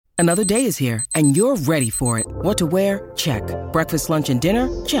Another day is here, and you're ready for it. What to wear? Check. Breakfast, lunch, and dinner?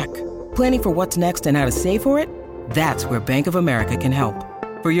 Check. Planning for what's next and how to save for it? That's where Bank of America can help.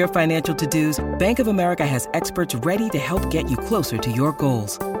 For your financial to-dos, Bank of America has experts ready to help get you closer to your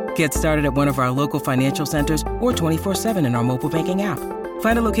goals. Get started at one of our local financial centers or 24/7 in our mobile banking app.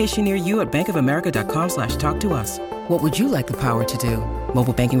 Find a location near you at bankofamerica.com/talktous. What would you like the power to do?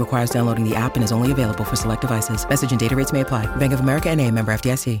 Mobile banking requires downloading the app and is only available for select devices. Message and data rates may apply. Bank of America N.A., member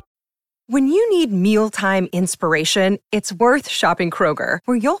FDIC. When you need mealtime inspiration, it's worth shopping Kroger,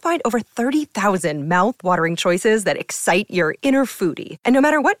 where you'll find over 30,000 mouth-watering choices that excite your inner foodie. And no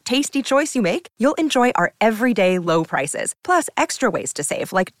matter what tasty choice you make, you'll enjoy our everyday low prices, plus extra ways to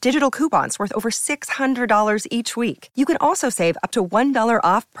save, like digital coupons worth over $600 each week. You can also save up to $1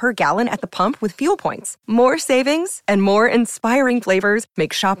 off per gallon at the pump with fuel points. More savings and more inspiring flavors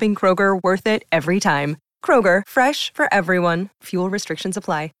make shopping Kroger worth it every time. Kroger, fresh for everyone. Fuel restrictions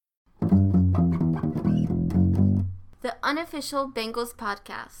apply. The Unofficial Bengals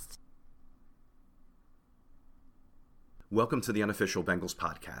Podcast. Welcome to the Unofficial Bengals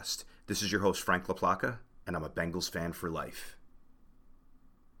Podcast. This is your host, Frank LaPlaca, and I'm a Bengals fan for life.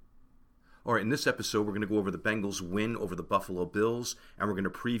 All right, in this episode, we're going to go over the Bengals' win over the Buffalo Bills, and we're going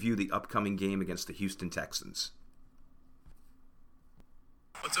to preview the upcoming game against the Houston Texans.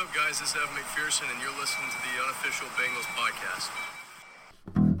 What's up, guys? This is Evan McPherson, and you're listening to the Unofficial Bengals Podcast.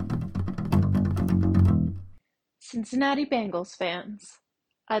 Cincinnati Bengals fans,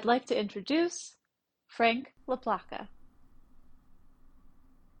 I'd like to introduce Frank LaPlaca.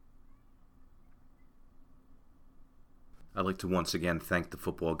 I'd like to once again thank the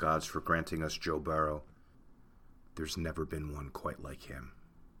football gods for granting us Joe Burrow. There's never been one quite like him.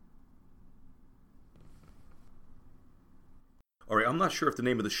 All right, I'm not sure if the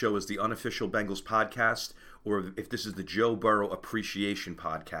name of the show is the Unofficial Bengals Podcast or if this is the Joe Burrow Appreciation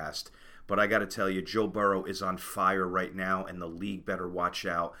Podcast. But I got to tell you, Joe Burrow is on fire right now, and the league better watch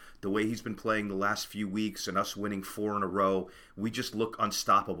out. The way he's been playing the last few weeks and us winning 4 in a row, we just look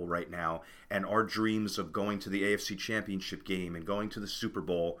unstoppable right now. And our dreams of going to the AFC Championship game and going to the Super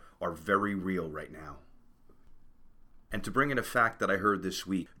Bowl are very real right now. And to bring in a fact that I heard this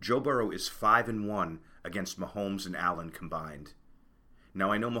week, Joe Burrow is 5-1 against Mahomes and Allen combined.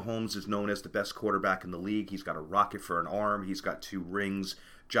 Now, I know Mahomes is known as the best quarterback in the league. He's got a rocket for an arm. He's got 2 rings.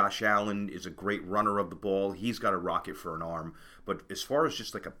 Josh Allen is a great runner of the ball. He's got a rocket for an arm. But as far as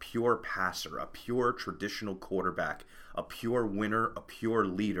just like a pure passer, a pure traditional quarterback, a pure winner, a pure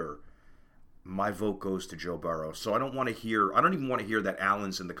leader, my vote goes to Joe Burrow. So I don't even want to hear that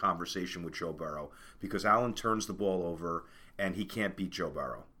Allen's in the conversation with Joe Burrow, because Allen turns the ball over and he can't beat Joe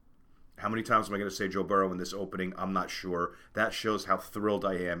Burrow. How many times am I going to say Joe Burrow in this opening? I'm not sure. That shows how thrilled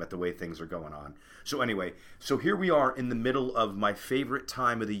I am at the way things are going on. So anyway, so here we are in the middle of my favorite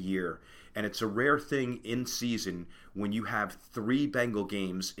time of the year, and it's a rare thing in season when you have 3 Bengal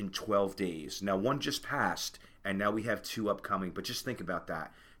games in 12 days. Now, one just passed, and now we have 2 upcoming, but just think about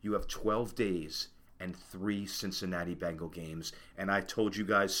that. You have 12 days and 3 Cincinnati Bengal games, and I told you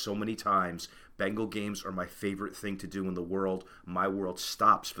guys so many times, Bengal games are my favorite thing to do in the world. My world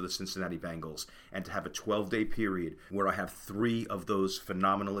stops for the Cincinnati Bengals. And to have a 12-day period where I have 3 of those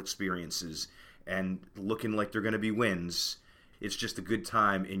phenomenal experiences and looking like they're going to be wins, it's just a good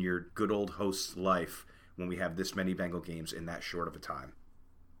time in your good old host's life when we have this many Bengal games in that short of a time.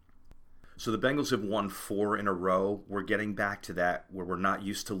 So the Bengals have won 4 in a row. We're getting back to that where we're not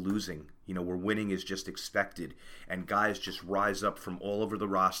used to losing. You know, where winning is just expected, and guys just rise up from all over the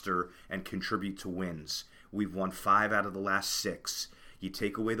roster and contribute to wins. We've won 5 out of the last 6. You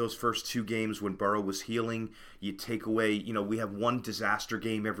take away those first 2 games when Burrow was healing. You take away, we have one disaster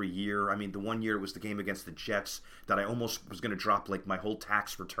game every year. I mean, the one year it was the game against the Jets that I almost was going to drop like my whole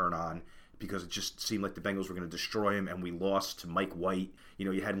tax return on, because it just seemed like the Bengals were going to destroy him, and we lost to Mike White.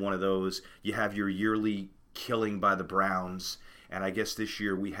 You had one of those. You have your yearly killing by the Browns, and I guess this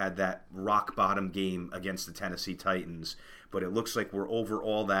year we had that rock-bottom game against the Tennessee Titans. But it looks like we're over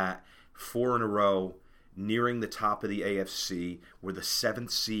all that, 4 in a row, nearing the top of the AFC. We're the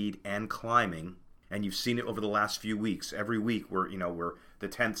 7th seed and climbing, and you've seen it over the last few weeks. Every week we're the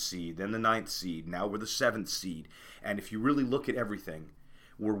 10th seed, then the 9th seed, now we're the 7th seed. And if you really look at everything,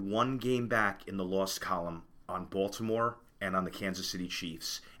 we're 1 game back in the loss column on Baltimore and on the Kansas City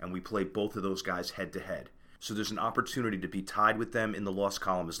Chiefs, and we play both of those guys head-to-head. So there's an opportunity to be tied with them in the loss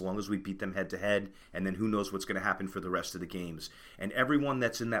column as long as we beat them head-to-head, and then who knows what's going to happen for the rest of the games. And everyone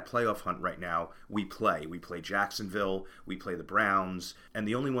that's in that playoff hunt right now, we play. We play Jacksonville, we play the Browns, and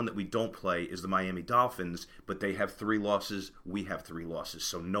the only one that we don't play is the Miami Dolphins, but they have 3 losses, we have 3 losses.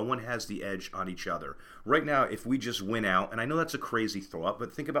 So no one has the edge on each other. Right now, if we just win out, and I know that's a crazy thought,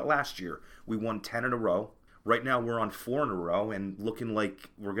 but think about last year. We won 10 in a row. Right now, we're on 4 in a row and looking like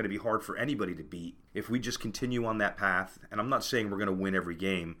we're going to be hard for anybody to beat. If we just continue on that path, and I'm not saying we're going to win every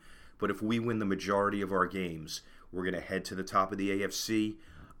game, but if we win the majority of our games, we're going to head to the top of the AFC.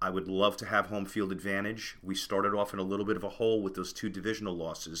 I would love to have home field advantage. We started off in a little bit of a hole with those 2 divisional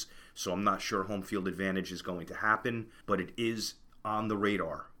losses, so I'm not sure home field advantage is going to happen, but it is on the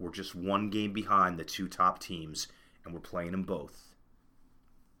radar. We're just 1 game behind the 2 top teams, and we're playing them both.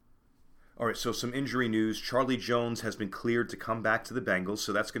 All right, so some injury news. Charlie Jones has been cleared to come back to the Bengals,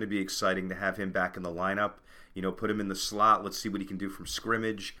 so that's going to be exciting to have him back in the lineup. You know, put him in the slot. Let's see what he can do from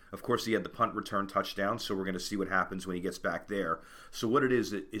scrimmage. Of course, he had the punt return touchdown, so we're going to see what happens when he gets back there. So what it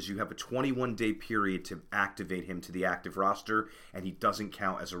is you have a 21-day period to activate him to the active roster, and he doesn't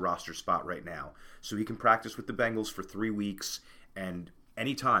count as a roster spot right now. So he can practice with the Bengals for 3 weeks, and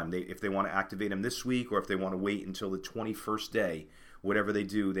anytime, if they want to activate him this week or if they want to wait until the 21st day, whatever they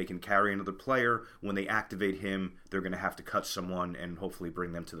do, they can carry another player. When they activate him, they're going to have to cut someone and hopefully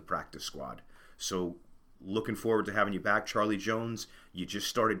bring them to the practice squad. So looking forward to having you back, Charlie Jones. You just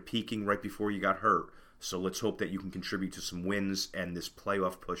started peaking right before you got hurt. So let's hope that you can contribute to some wins and this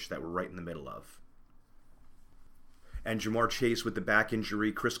playoff push that we're right in the middle of. And Jamar Chase with the back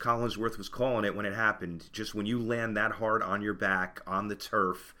injury, Chris Collinsworth was calling it when it happened. Just when you land that hard on your back, on the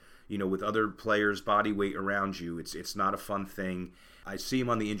turf, you know, with other players' body weight around you, it's not a fun thing. I see him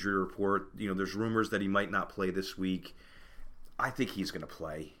on the injury report. You know, there's rumors that he might not play this week. I think he's going to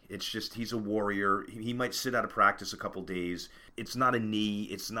play. It's just, he's a warrior. He might sit out of practice a couple days. It's not a knee.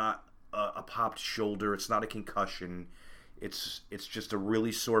 It's not a popped shoulder. It's not a concussion. It's just a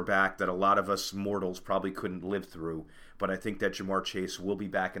really sore back that a lot of us mortals probably couldn't live through. But I think that Jamar Chase will be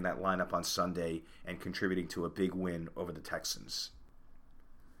back in that lineup on Sunday and contributing to a big win over the Texans.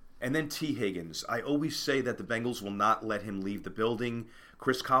 And then T. Higgins. I always say that the Bengals will not let him leave the building.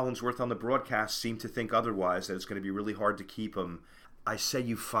 Chris Collinsworth on the broadcast seemed to think otherwise, that it's going to be really hard to keep him. I say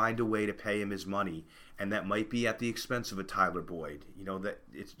you find a way to pay him his money, and that might be at the expense of a Tyler Boyd. You know, that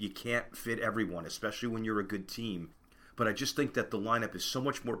you can't fit everyone, especially when you're a good team. But I just think that the lineup is so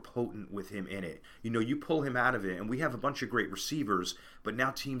much more potent with him in it. You know, you pull him out of it, and we have a bunch of great receivers, but now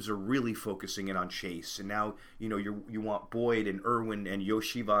teams are really focusing in on Chase. And now, you know, you want Boyd and Irwin and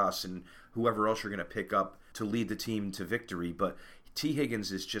Yoshivas and whoever else you're going to pick up to lead the team to victory. But T.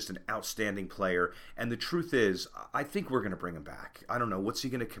 Higgins is just an outstanding player. And the truth is, I think we're going to bring him back. I don't know. What's he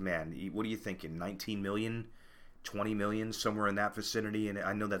going to command? What are you thinking? 19 million? 20 million? Somewhere in that vicinity? And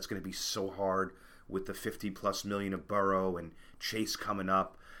I know that's going to be so hard with the 50-plus million of Burrow and Chase coming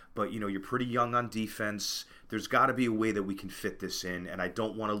up. But, you know, you're pretty young on defense. There's got to be a way that we can fit this in, and I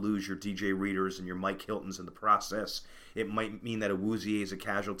don't want to lose your DJ Readers and your Mike Hiltons in the process. It might mean that Awuzie is a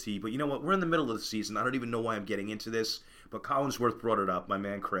casualty, but you know what? We're in the middle of the season. I don't even know why I'm getting into this, but Collinsworth brought it up, my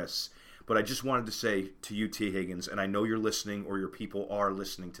man Chris. But I just wanted to say to you, T. Higgins, and I know you're listening or your people are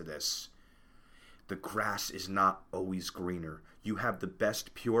listening to this, the grass is not always greener. You have the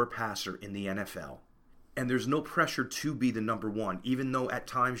best pure passer in the NFL. And there's no pressure to be the number one, even though at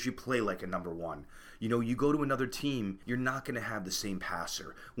times you play like a number one. You know, you go to another team, you're not going to have the same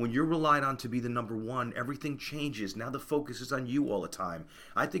passer. When you're relied on to be the number one, everything changes. Now the focus is on you all the time.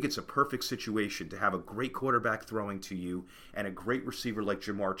 I think it's a perfect situation to have a great quarterback throwing to you and a great receiver like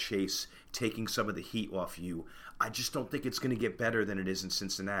Jamar Chase taking some of the heat off you. I just don't think it's going to get better than it is in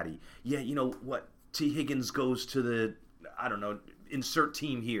Cincinnati. Yeah, you know what? T. Higgins goes to the, I don't know, insert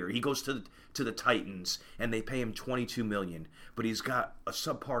team here. He goes to the Titans, and they pay him $22 million. But he's got a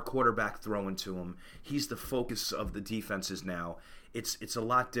subpar quarterback throwing to him. He's the focus of the defenses now. It's a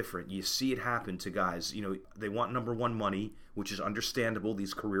lot different. You see it happen to guys. You know, they want number one money, which is understandable.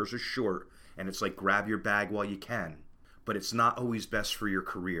 These careers are short, and it's like grab your bag while you can. But it's not always best for your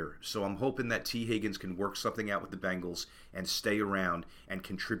career. So I'm hoping that T. Higgins can work something out with the Bengals and stay around and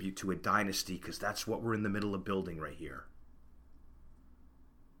contribute to a dynasty, because that's what we're in the middle of building right here.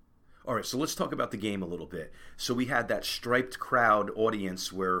 All right, so let's talk about the game a little bit. So we had that striped crowd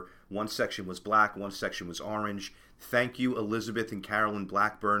audience where one section was black, one section was orange. Thank you, Elizabeth and Carolyn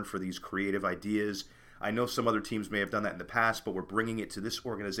Blackburn, for these creative ideas. I know some other teams may have done that in the past, but we're bringing it to this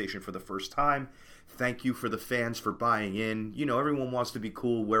organization for the first time. Thank you for the fans for buying in. You know, everyone wants to be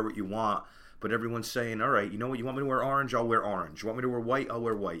cool, wear what you want, but everyone's saying, all right, you know what, you want me to wear orange? I'll wear orange. You want me to wear white? I'll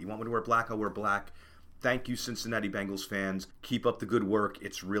wear white. You want me to wear black? I'll wear black. Thank you, Cincinnati Bengals fans. Keep up the good work.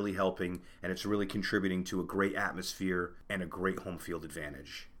 It's really helping, and it's really contributing to a great atmosphere and a great home field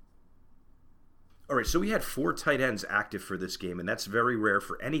advantage. All right, so we had 4 tight ends active for this game, and that's very rare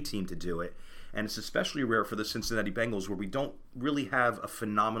for any team to do it. And it's especially rare for the Cincinnati Bengals, where we don't really have a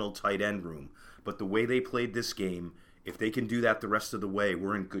phenomenal tight end room. But the way they played this game, if they can do that the rest of the way,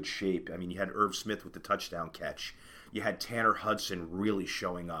 we're in good shape. I mean, you had Irv Smith with the touchdown catch. You had Tanner Hudson really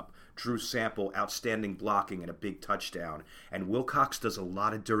showing up. Drew Sample, outstanding blocking and a big touchdown. And Wilcox does a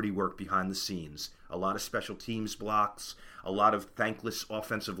lot of dirty work behind the scenes. A lot of special teams blocks, a lot of thankless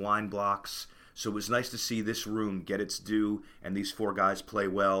offensive line blocks. So it was nice to see this room get its due and these 4 guys play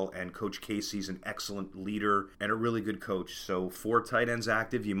well. And Coach Casey's an excellent leader and a really good coach. So 4 tight ends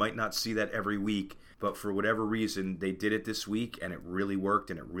active. You might not see that every week, but for whatever reason, they did it this week and it really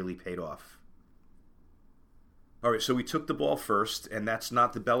worked and it really paid off. All right, so we took the ball first, and that's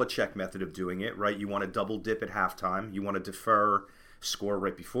not the Belichick method of doing it, right? You want to double dip at halftime. You want to defer, score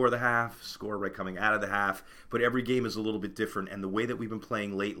right before the half, score right coming out of the half. But every game is a little bit different, and the way that we've been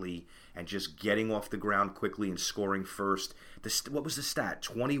playing lately and just getting off the ground quickly and scoring first. What was the stat?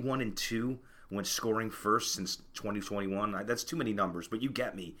 21-2 when scoring first since 2021? That's too many numbers, but you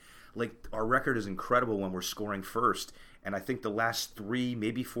get me. Like, our record is incredible when we're scoring first. And I think the last 3,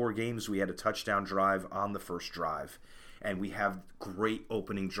 maybe 4 games, we had a touchdown drive on the first drive. And we have great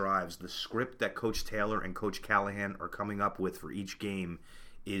opening drives. The script that Coach Taylor and Coach Callahan are coming up with for each game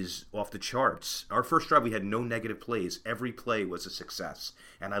is off the charts. Our first drive, we had no negative plays. Every play was a success.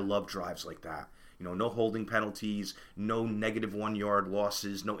 And I love drives like that. You know, no holding penalties, no negative 1-yard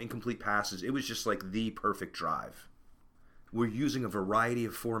losses, no incomplete passes. It was just like the perfect drive. We're using a variety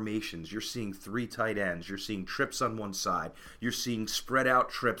of formations. You're seeing 3 tight ends. You're seeing trips on one side. You're seeing spread out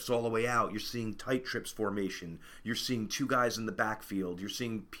trips all the way out. You're seeing tight trips formation. You're seeing 2 guys in the backfield. You're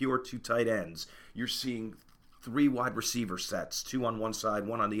seeing pure 2 tight ends. You're seeing 3 wide receiver sets, 2 on one side,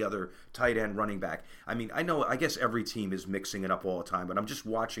 1 on the other, tight end, running back. I mean, I guess every team is mixing it up all the time, but I'm just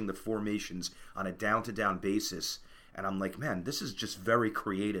watching the formations on a down-to-down basis, and I'm like, man, this is just very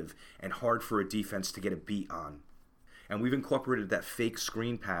creative and hard for a defense to get a beat on. And we've incorporated that fake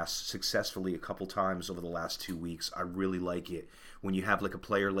screen pass successfully a couple times over the last 2 weeks. I really like it. When you have like a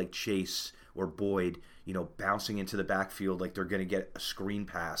player like Chase or Boyd, you know, bouncing into the backfield like they're going to get a screen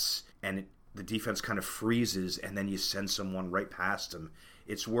pass, and the defense kind of freezes, and then you send someone right past them.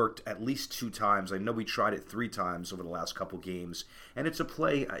 It's worked at least 2 times. I know we tried it 3 times over the last couple games. And it's a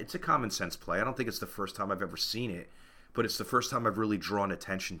play, it's a common sense play. I don't think it's the first time I've ever seen it, but it's the first time I've really drawn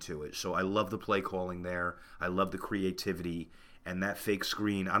attention to it. So I love the play calling there. I love the creativity. And that fake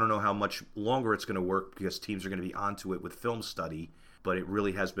screen, I don't know how much longer it's going to work because teams are going to be onto it with film study, but it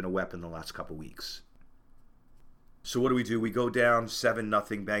really has been a weapon the last couple weeks. So what do? We go down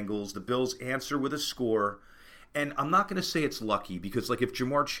 7-0 Bengals. The Bills answer with a score. And I'm not going to say it's lucky because, like, if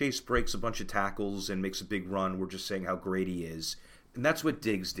Jamar Chase breaks a bunch of tackles and makes a big run, we're just saying how great he is. And that's what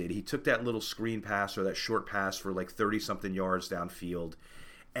Diggs did. He took that little screen pass or that short pass for like 30-something yards downfield.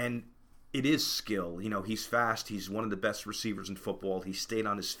 And it is skill. You know, he's fast. He's one of the best receivers in football. He stayed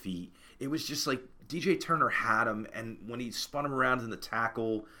on his feet. It was just like DJ Turner had him, and when he spun him around in the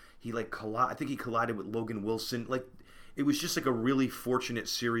tackle, he I think he collided with Logan Wilson. Like, it was just like a really fortunate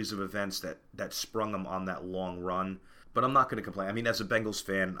series of events that sprung him on that long run. But I'm not going to complain. I mean, as a Bengals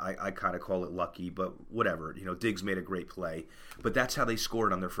fan, I kind of call it lucky, but whatever. You know, Diggs made a great play. But that's how they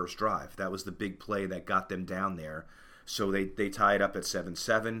scored on their first drive. That was the big play that got them down there. So they tied up at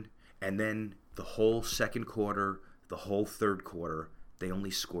 7-7. And then the whole second quarter, the whole third quarter, they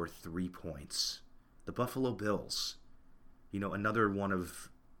only scored 3 points. The Buffalo Bills, you know, another one of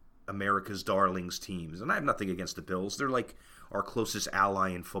America's darlings teams. And I have nothing against the Bills. They're like our closest ally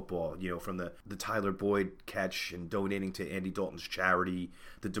in football, you know, from the Tyler Boyd catch and donating to Andy Dalton's charity,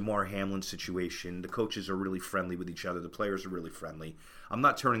 the DeMar Hamlin situation. The coaches are really friendly with each other. The players are really friendly. I'm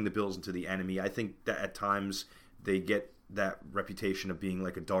not turning the Bills into the enemy. I think that at times they get that reputation of being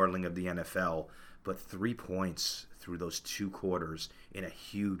like a darling of the NFL, but 3 points through those 2 quarters in a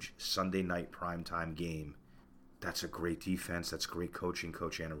huge Sunday night primetime game. That's a great defense. That's great coaching,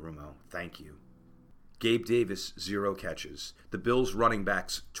 Coach Anarumo. Thank you. Gabe Davis, 0 catches. The Bills running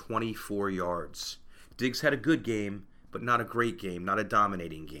backs, 24 yards. Diggs had a good game, but not a great game, not a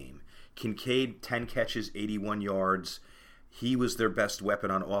dominating game. Kincaid, 10 catches, 81 yards. He was their best weapon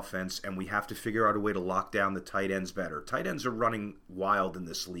on offense, and we have to figure out a way to lock down the tight ends better. Tight ends are running wild in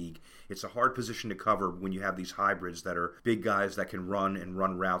this league. It's a hard position to cover when you have these hybrids that are big guys that can run and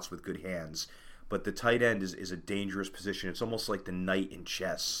run routes with good hands. But the tight end is a dangerous position. It's almost like the knight in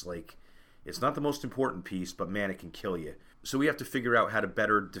chess. Like, it's not the most important piece, but man, it can kill you. So we have to figure out how to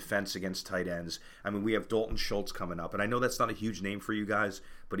better defense against tight ends. I mean, we have Dalton Schultz coming up, and I know that's not a huge name for you guys,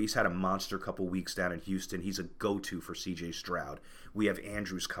 but he's had a monster couple weeks down in Houston. He's a go-to for C.J. Stroud. We have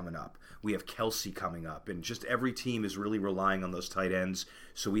Andrews coming up. We have Kelsey coming up, and just every team is really relying on those tight ends.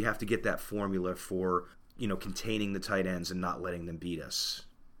 So we have to get that formula for, containing the tight ends and not letting them beat us.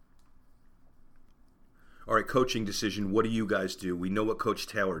 All right, coaching decision. What do you guys do? We know what Coach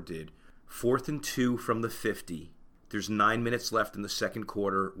Taylor did. 4th and 2 from the 50. There's 9 minutes left in the second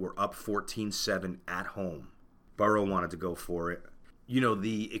quarter. We're up 14-7 at home. Burrow wanted to go for it.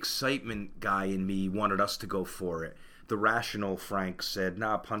 The excitement guy in me wanted us to go for it. The rational Frank said,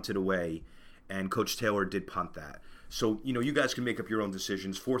 nah, punt it away. And Coach Taylor did punt that. So, you guys can make up your own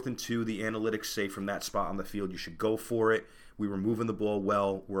decisions. 4th and 2, the analytics say from that spot on the field, you should go for it. We were moving the ball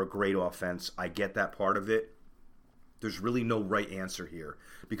well. We're a great offense. I get that part of it. There's really no right answer here,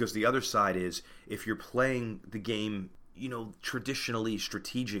 because the other side is, if you're playing the game, traditionally,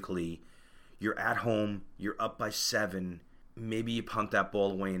 strategically, you're at home, you're up by 7, maybe you punt that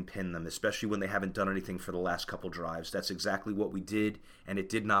ball away and pin them, especially when they haven't done anything for the last couple drives. That's exactly what we did, and it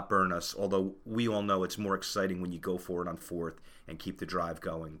did not burn us, although we all know it's more exciting when you go for it on 4th and keep the drive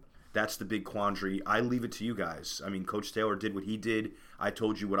going. That's the big quandary. I leave it to you guys. I mean, Coach Taylor did what he did. I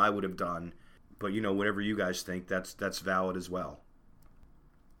told you what I would have done. But, whatever you guys think, that's valid as well.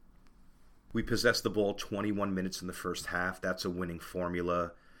 We possessed the ball 21 minutes in the first half. That's a winning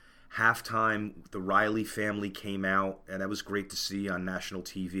formula. Halftime, the Riley family came out, and that was great to see on national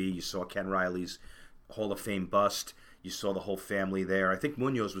TV. You saw Ken Riley's Hall of Fame bust. You saw the whole family there. I think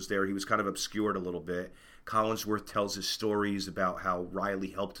Munoz was there. He was kind of obscured a little bit. Collinsworth tells his stories about how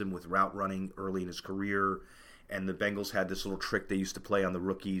Riley helped him with route running early in his career, and the Bengals had this little trick they used to play on the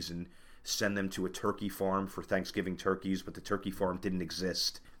rookies and send them to a turkey farm for Thanksgiving turkeys, but the turkey farm didn't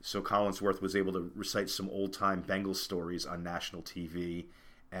exist. So Collinsworth was able to recite some old-time Bengals stories on national TV,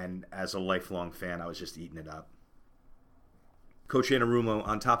 and as a lifelong fan, I was just eating it up. Coach Anarumo,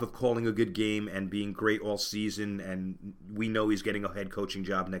 on top of calling a good game and being great all season, and we know he's getting a head coaching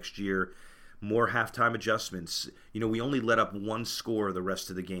job next year, more halftime adjustments. We only let up 1 score the rest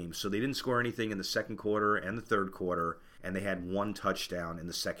of the game, so they didn't score anything in the second quarter and the third quarter, and they had 1 touchdown in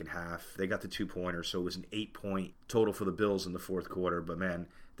the second half. They got the 2-pointer, so it was an 8-point total for the Bills in the fourth quarter. But, man,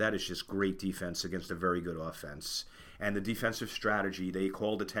 that is just great defense against a very good offense. And the defensive strategy, they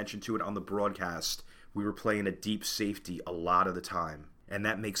called attention to it on the broadcast. We were playing a deep safety a lot of the time. And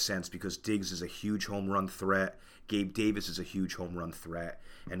that makes sense because Diggs is a huge home run threat. Gabe Davis is a huge home run threat.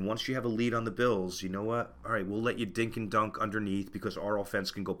 And once you have a lead on the Bills, you know what? All right, we'll let you dink and dunk underneath because our offense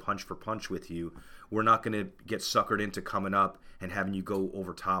can go punch for punch with you. We're not going to get suckered into coming up and having you go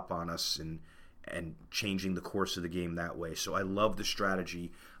over top on us and changing the course of the game that way. So I love the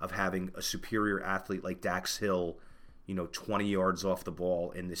strategy of having a superior athlete like Dax Hill, 20 yards off the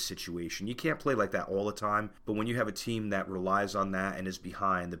ball in this situation. You can't play like that all the time, but when you have a team that relies on that and is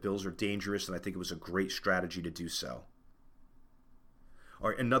behind, the Bills are dangerous, and I think it was a great strategy to do so. All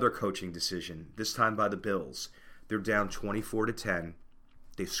right, another coaching decision, this time by the Bills. They're down 24-10.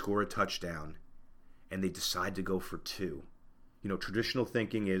 They score a touchdown, and they decide to go for 2. Traditional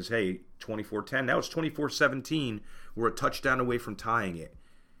thinking is, hey, 24-10, now it's 24-17. We're a touchdown away from tying it.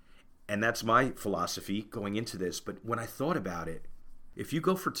 And that's my philosophy going into this. But when I thought about it, if you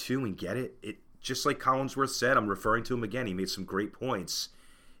go for 2 and get it, just like Collinsworth said, I'm referring to him again, he made some great points.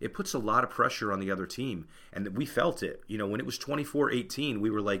 It puts a lot of pressure on the other team. And we felt it. When it was 24-18, we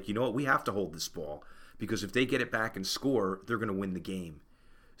were like, you know what, we have to hold this ball. Because if they get it back and score, they're going to win the game.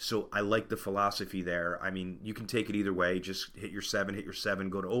 So I like the philosophy there. I mean, you can take it either way. Just hit your 7,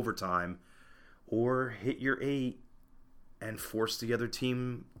 go to overtime. Or hit your 8 and force the other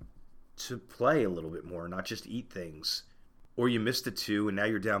team to play a little bit more, not just eat things. Or you missed a 2 and now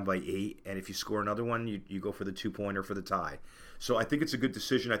you're down by 8, and if you score another one, you go for the 2-pointer for the tie. So I think it's a good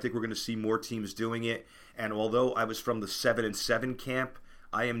decision. I think we're going to see more teams doing it. And although I was from the 7-7 camp,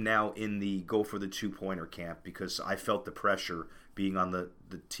 I am now in the go for the 2-pointer camp because I felt the pressure being on the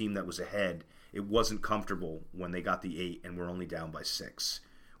team that was ahead. It wasn't comfortable when they got the 8 and we're only down by 6.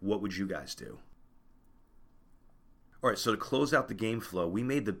 What would you guys do? All right, so to close out the game flow, we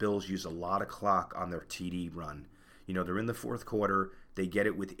made the Bills use a lot of clock on their TD run. They're in the fourth quarter. They get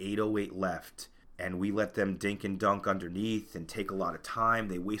it with 8:08 left, and we let them dink and dunk underneath and take a lot of time.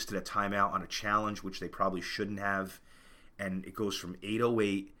 They wasted a timeout on a challenge, which they probably shouldn't have, and it goes from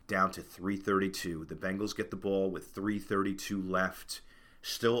 8:08 down to 3:32. The Bengals get the ball with 3:32 left.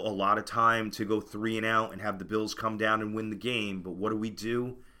 Still a lot of time to go 3 and out and have the Bills come down and win the game, but what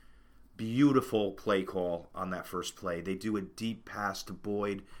do? Beautiful play call on that first play. They do a deep pass to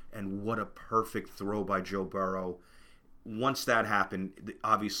Boyd, and what a perfect throw by Joe Burrow. once that happened,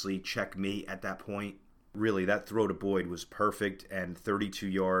 obviously checkmate at that point. Really, that throw to Boyd was perfect, and 32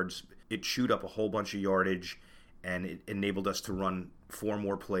 yards. It chewed up a whole bunch of yardage, and it enabled us to run 4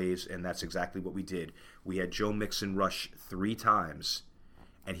 more plays, and that's exactly what we did. We had Joe Mixon rush 3 times,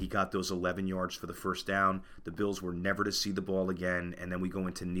 and he got those 11 yards for the first down. The Bills were never to see the ball again, and then we go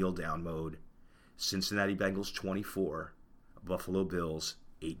into kneel-down mode. Cincinnati Bengals 24, Buffalo Bills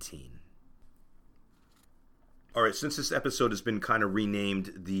 18. All right, since this episode has been kind of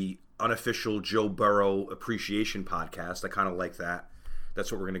renamed the Unofficial Joe Burrow Appreciation Podcast, I kind of like that.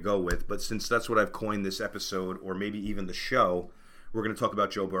 That's what we're going to go with. But since that's what I've coined this episode, or maybe even the show, we're going to talk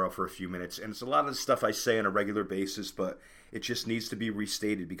about Joe Burrow for a few minutes. And it's a lot of the stuff I say on a regular basis, but it just needs to be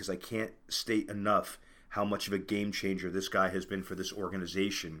restated because I can't state enough how much of a game changer this guy has been for this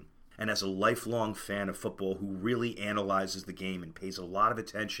organization. And as a lifelong fan of football who really analyzes the game and pays a lot of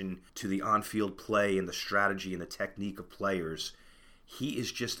attention to the on-field play and the strategy and the technique of players, he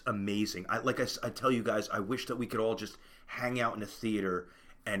is just amazing. I tell you guys, I wish that we could all just hang out in a theater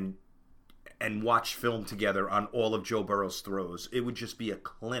and watch film together on all of Joe Burrow's throws. It would just be a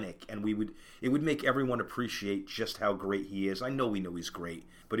clinic, and it would make everyone appreciate just how great he is. I know we know he's great,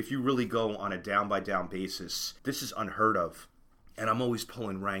 but if you really go on a down-by-down basis, this is unheard of. And I'm always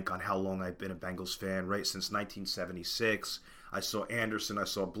pulling rank on how long I've been a Bengals fan, right? Since 1976. I saw Anderson, I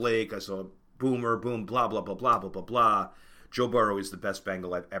saw Blake, I saw Boomer, boom, blah, blah, blah, blah, blah, blah, blah. Joe Burrow is the best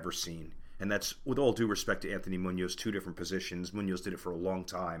Bengal I've ever seen. And that's, with all due respect to Anthony Munoz, 2 different positions. Munoz did it for a long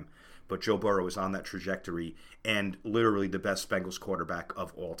time. But Joe Burrow is on that trajectory and literally the best Bengals quarterback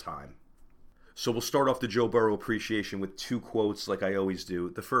of all time. So we'll start off the Joe Burrow appreciation with 2 quotes like I always do.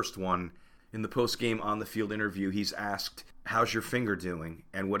 The first one, in the post-game on-the-field interview, he's asked, "How's your finger doing?"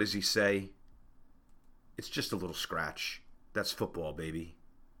 And what does he say? "It's just a little scratch. That's football, baby."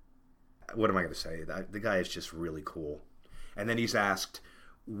 What am I going to say? The guy is just really cool. And then he's asked,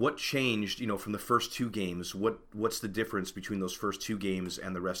 what changed, from the first 2 games? What's the difference between those first 2 games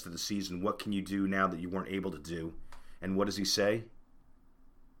and the rest of the season? What can you do now that you weren't able to do? And what does he say?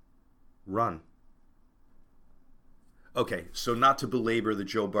 Run. Okay, so not to belabor the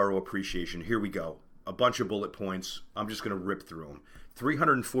Joe Burrow appreciation, here we go. A bunch of bullet points. I'm just going to rip through them.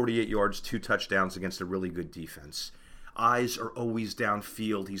 348 yards, 2 touchdowns against a really good defense. Eyes are always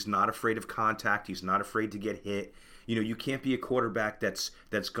downfield. He's not afraid of contact. He's not afraid to get hit. You can't be a quarterback that's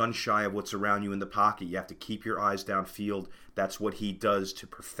gun shy of what's around you in the pocket. You have to keep your eyes downfield. That's what he does to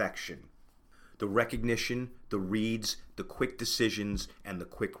perfection. The recognition, the reads, the quick decisions, and the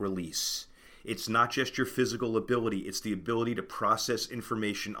quick release. It's not just your physical ability, it's the ability to process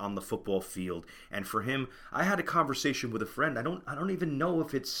information on the football field. And for him, I had a conversation with a friend. I don't even know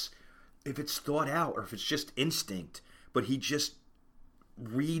if it's thought out or if it's just instinct, but he just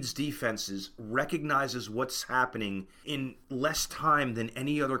reads defenses, recognizes what's happening in less time than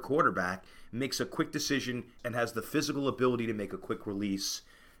any other quarterback, makes a quick decision, and has the physical ability to make a quick release.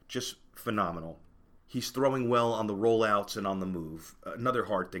 Just phenomenal. He's throwing well on the rollouts and on the move. Another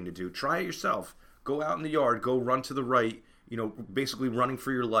hard thing to do. Try it yourself. Go out in the yard. Go run to the right. Basically running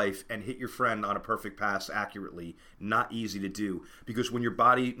for your life and hit your friend on a perfect pass accurately. Not easy to do because when your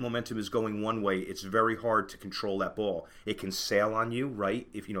body momentum is going one way, it's very hard to control that ball. It can sail on you, right?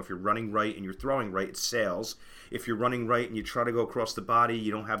 If you're running right and you're throwing right, it sails. If you're running right and you try to go across the body,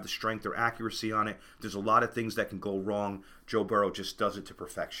 you don't have the strength or accuracy on it. There's a lot of things that can go wrong. Joe Burrow just does it to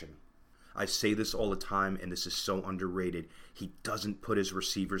perfection. I say this all the time, and this is so underrated. He doesn't put his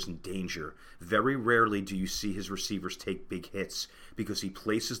receivers in danger. Very rarely do you see his receivers take big hits because he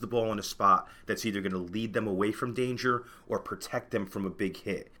places the ball in a spot that's either going to lead them away from danger or protect them from a big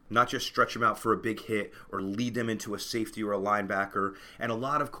hit. Not just stretch them out for a big hit or lead them into a safety or a linebacker. And a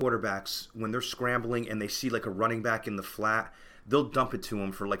lot of quarterbacks, when they're scrambling and they see like a running back in the flat, they'll dump it to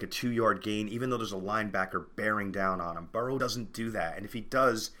him for like a 2-yard gain, even though there's a linebacker bearing down on him. Burrow doesn't do that. And if he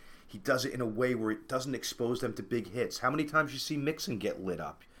does it in a way where it doesn't expose them to big hits. How many times you see Mixon get lit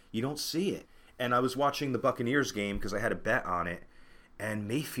up? You don't see it. And I was watching the Buccaneers game because I had a bet on it, and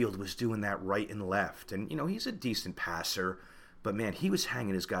Mayfield was doing that right and left. And, he's a decent passer, but, man, he was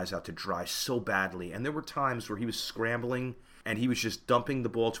hanging his guys out to dry so badly. And there were times where he was scrambling, and he was just dumping the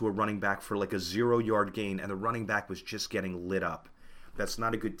ball to a running back for like a 0-yard gain, and the running back was just getting lit up. That's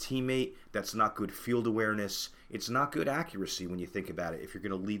not a good teammate. That's not good field awareness. It's not good accuracy when you think about it. If you're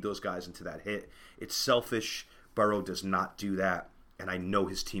going to lead those guys into that hit, it's selfish. Burrow does not do that, and I know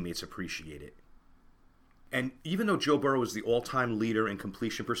his teammates appreciate it. And even though Joe Burrow is the all-time leader in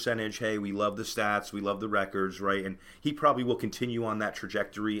completion percentage, hey, we love the stats, we love the records, right? And he probably will continue on that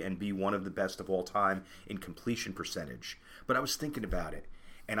trajectory and be one of the best of all time in completion percentage. But I was thinking about it.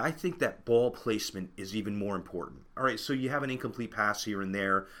 And I think that ball placement is even more important. All right, so you have an incomplete pass here and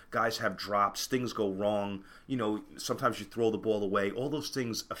there. Guys have drops. Things go wrong. Sometimes you throw the ball away. All those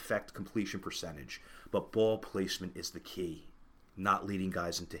things affect completion percentage. But ball placement is the key. Not leading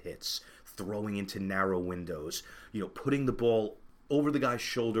guys into hits. Throwing into narrow windows. Putting the ball over the guy's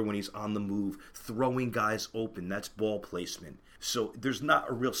shoulder when he's on the move. Throwing guys open. That's ball placement. So there's not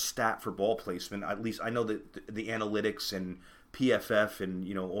a real stat for ball placement. At least I know that the analytics and PFF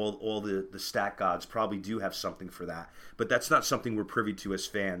and all the stat gods probably do have something for that, but that's not something we're privy to as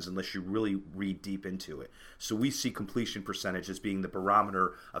fans unless you really read deep into it. So we see completion percentage as being the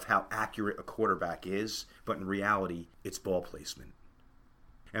barometer of how accurate a quarterback is, but in reality it's ball placement.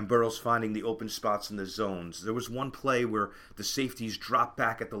 And Burrow's finding the open spots in the zones. There was one play where the safeties drop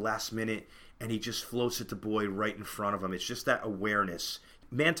back at the last minute and he just floats it to Boyd right in front of him. It's just that awareness.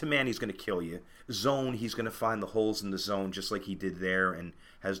 Man-to-man, he's going to kill you. Zone, he's going to find the holes in the zone just like he did there and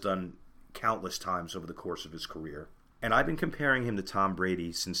has done countless times over the course of his career. And I've been comparing him to Tom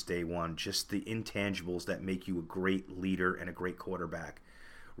Brady since day one, just the intangibles that make you a great leader and a great quarterback.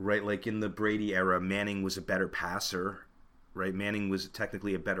 Right, like in the Brady era, Manning was a better passer. Right, Manning was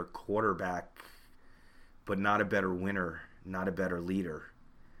technically a better quarterback, but not a better winner, not a better leader.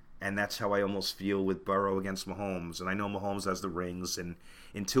 And that's how I almost feel with Burrow against Mahomes. And I know Mahomes has the rings, and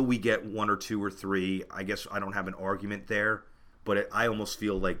until we get 1 or 2 or 3, I guess I don't have an argument there. But I almost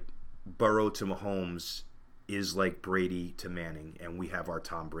feel like Burrow to Mahomes is like Brady to Manning, and we have our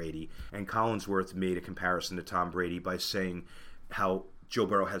Tom Brady. And Collinsworth made a comparison to Tom Brady by saying how Joe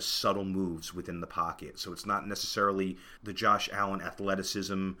Burrow has subtle moves within the pocket. So it's not necessarily the Josh Allen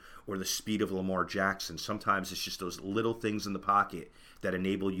athleticism or the speed of Lamar Jackson. Sometimes it's just those little things in the pocket that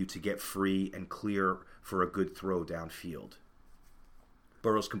enable you to get free and clear for a good throw downfield.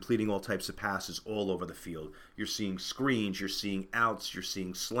 Burrow's completing all types of passes all over the field. You're seeing screens, you're seeing outs, you're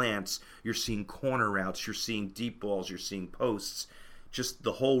seeing slants, you're seeing corner routes, you're seeing deep balls, you're seeing posts. Just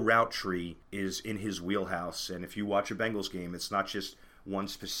the whole route tree is in his wheelhouse. And if you watch a Bengals game, it's not just one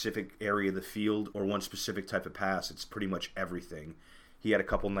specific area of the field or one specific type of pass. It's pretty much everything. He had a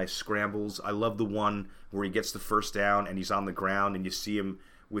couple nice scrambles. I love the one where he gets the first down and he's on the ground and you see him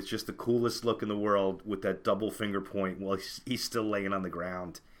with just the coolest look in the world with that double finger point while he's still laying on the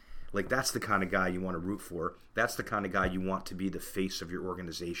ground. Like, that's the kind of guy you want to root for. That's the kind of guy you want to be the face of your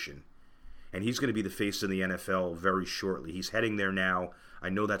organization. And he's going to be the face of the NFL very shortly. He's heading there now. I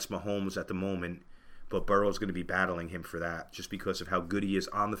know that's Mahomes at the moment, but Burrow's going to be battling him for that just because of how good he is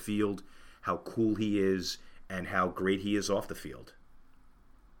on the field, how cool he is, and how great he is off the field.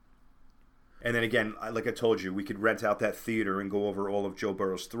 And then again, like I told you, we could rent out that theater and go over all of Joe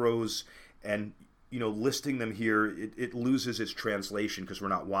Burrow's throws. And, listing them here, it loses its translation because we're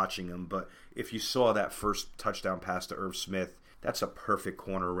not watching them. But if you saw that first touchdown pass to Irv Smith, that's a perfect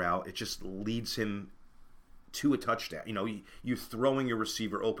corner route. It just leads him to a touchdown. You're throwing your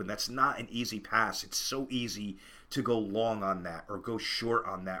receiver open. That's not an easy pass. It's so easy to go long on that or go short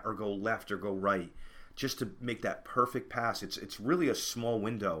on that or go left or go right. Just to make that perfect pass. It's really a small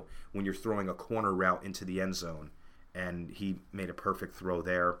window when you're throwing a corner route into the end zone. And he made a perfect throw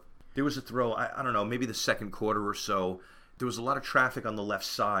there. There was a throw, I don't know, maybe the second quarter or so. There was a lot of traffic on the left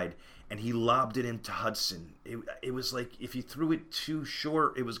side, and he lobbed it into Hudson. It was like if you threw it too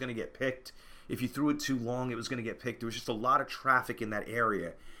short, it was going to get picked. If you threw it too long, it was going to get picked. There was just a lot of traffic in that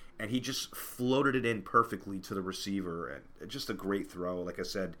area, and he just floated it in perfectly to the receiver. And just a great throw. Like I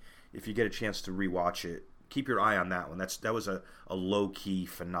said, if you get a chance to rewatch it, keep your eye on that one. That was a low-key,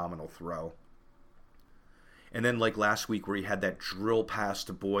 phenomenal throw. And then like last week where he had that drill pass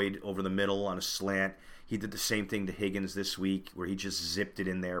to Boyd over the middle on a slant, he did the same thing to Higgins this week where he just zipped it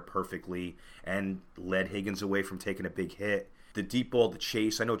in there perfectly and led Higgins away from taking a big hit. The deep ball to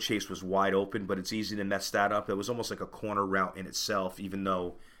Chase, I know Chase was wide open, but it's easy to mess that up. It was almost like a corner route in itself, even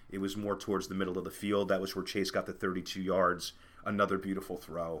though it was more towards the middle of the field. That was where Chase got the 32 yards. Another beautiful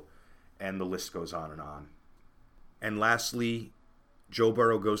throw. And the list goes on and on. And lastly, Joe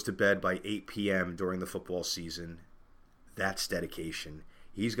Burrow goes to bed by 8 p.m. during the football season. That's dedication.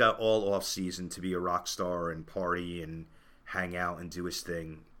 He's got all off season to be a rock star and party and hang out and do his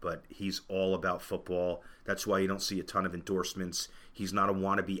thing, but he's all about football. That's why you don't see a ton of endorsements. He's not a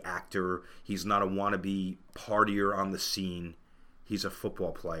wannabe actor. He's not a wannabe partier on the scene. He's a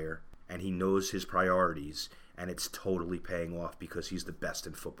football player, and he knows his priorities, and it's totally paying off because he's the best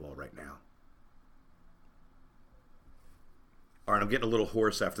in football right now. All right, I'm getting a little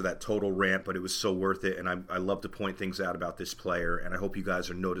hoarse after that total rant, but it was so worth it, and I love to point things out about this player, and I hope you guys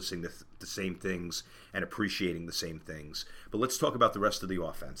are noticing the same things and appreciating the same things. But let's talk about the rest of the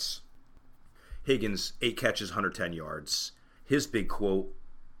offense. Higgins, 8 catches, 110 yards. His big quote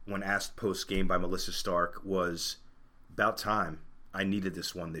when asked post-game by Melissa Stark, was, "About time. I needed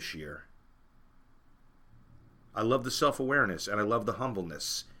this one this year." I love the self-awareness, and I love the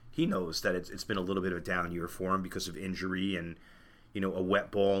humbleness. He knows that it's been a little bit of a down year for him because of injury and, a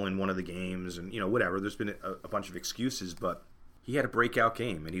wet ball in one of the games and, whatever. There's been a bunch of excuses, but he had a breakout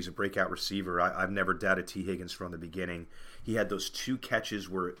game, and he's a breakout receiver. I've never doubted T. Higgins from the beginning. He had those 2 catches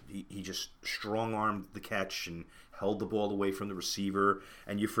where he just strong-armed the catch and held the ball away from the receiver.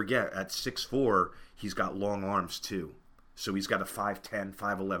 And you forget, at 6'4", he's got long arms too. So he's got a 5'10",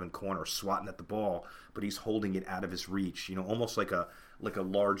 5'11" corner swatting at the ball, but he's holding it out of his reach. Almost like a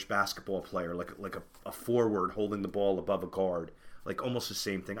large basketball player, like a forward holding the ball above a guard. Like almost the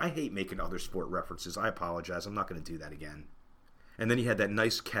same thing. I hate making other sport references. I apologize. I'm not going to do that again. And then he had that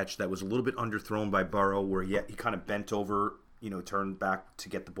nice catch that was a little bit underthrown by Burrow, where he kind of bent over, turned back to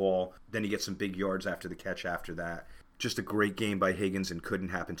get the ball. Then he gets some big yards after the catch after that. Just a great game by Higgins, and couldn't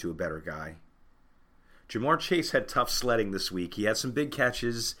happen to a better guy. Jamar Chase had tough sledding this week. He had some big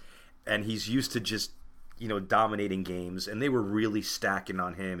catches, and he's used to just, dominating games, and they were really stacking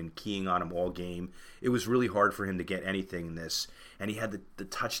on him and keying on him all game. It was really hard for him to get anything in this, and he had the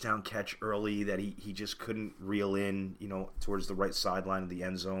touchdown catch early that he just couldn't reel in, towards the right sideline of the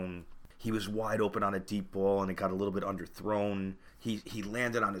end zone. He was wide open on a deep ball, and it got a little bit underthrown. He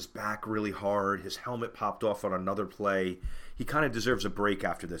landed on his back really hard. His helmet popped off on another play. He kind of deserves a break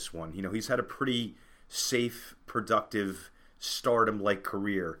after this one. He's had a pretty safe, productive, stardom-like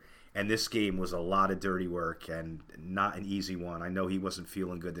career. And this game was a lot of dirty work and not an easy one. I know he wasn't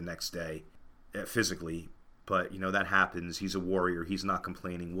feeling good the next day physically, but, that happens. He's a warrior. He's not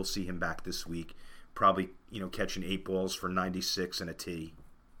complaining. We'll see him back this week, probably, catching 8 balls for 96 and a T.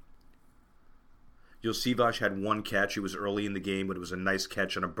 Yosivas had 1 catch. It was early in the game, but it was a nice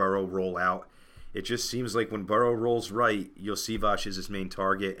catch on a Burrow rollout. It just seems like when Burrow rolls right, Yosivas is his main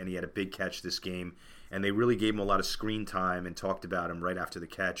target, and he had a big catch this game. And they really gave him a lot of screen time and talked about him right after the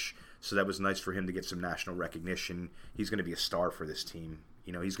catch. So that was nice for him to get some national recognition. He's going to be a star for this team.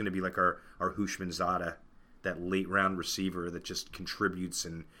 He's going to be like our Hushmanzada, that late-round receiver that just contributes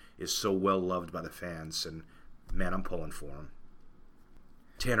and is so well-loved by the fans. And, man, I'm pulling for him.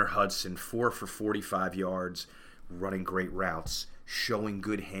 Tanner Hudson, 4 for 45 yards, running great routes, showing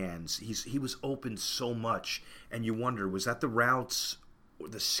good hands. He was open so much, and you wonder, was that the routes, or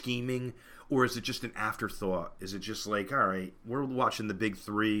the scheming, or is it just an afterthought? Is it just like, all right, we're watching the big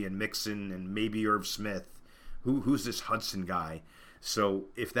 3 and Mixon and maybe Irv Smith. Who's this Hudson guy? So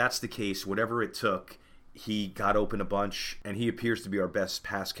if that's the case, whatever it took, he got open a bunch, and he appears to be our best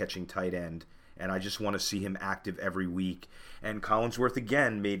pass-catching tight end. And I just want to see him active every week. And Collinsworth,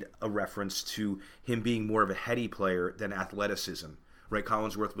 again, made a reference to him being more of a heady player than athleticism. Right?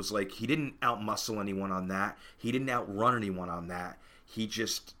 Collinsworth was like, he didn't out-muscle anyone on that. He didn't outrun anyone on that. He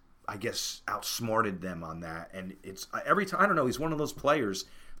just, I guess, outsmarted them on that. And it's every time, I don't know, he's one of those players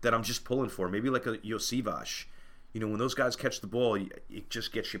that I'm just pulling for. Maybe like a Yosivas. When those guys catch the ball, it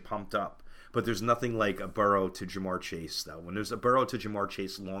just gets you pumped up. But there's nothing like a Burrow to Jamar Chase, though. When there's a Burrow to Jamar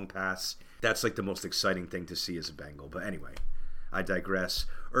Chase long pass, that's like the most exciting thing to see as a Bengal. But anyway, I digress.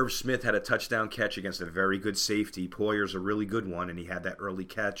 Irv Smith had a touchdown catch against a very good safety. Poyer's a really good one, and he had that early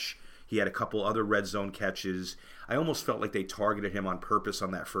catch. He had a couple other red zone catches. I almost felt like they targeted him on purpose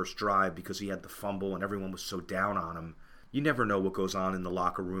on that first drive because he had the fumble and everyone was so down on him. You never know what goes on in the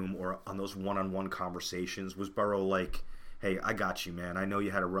locker room or on those one-on-one conversations. Was Burrow like, hey, I got you, man. I know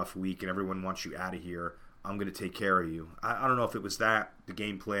you had a rough week and everyone wants you out of here. I'm going to take care of you. I don't know if it was that, the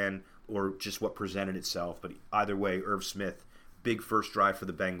game plan, or just what presented itself. But either way, Irv Smith, big first drive for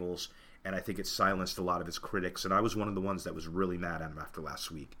the Bengals, and I think it silenced a lot of his critics. And I was one of the ones that was really mad at him after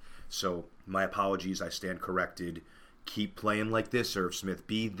last week. So my apologies. I stand corrected. Keep playing like this, Irv Smith.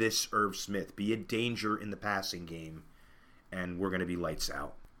 Be this Irv Smith. Be a danger in the passing game, and we're going to be lights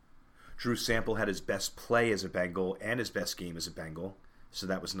out. Drew Sample had his best play as a Bengal and his best game as a Bengal, so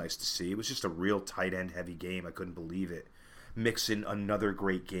that was nice to see. It was just a real tight end heavy game. I couldn't believe it. Mixon, another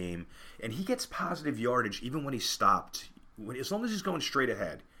great game, and he gets positive yardage even when he's stopped. As long as he's going straight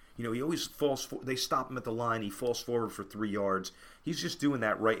ahead. He always falls they stop him at the line. He falls forward for 3 yards. He's just doing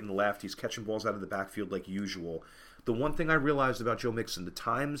that right and left. He's catching balls out of the backfield like usual. The one thing I realized about Joe Mixon, the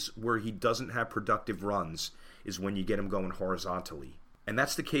times where he doesn't have productive runs is when you get him going horizontally. And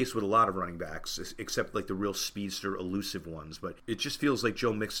that's the case with a lot of running backs, except like the real speedster, elusive ones. But it just feels like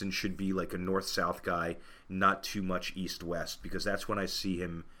Joe Mixon should be like a north-south guy, not too much east-west, because that's when I see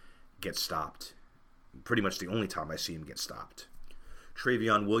him get stopped. Pretty much the only time I see him get stopped.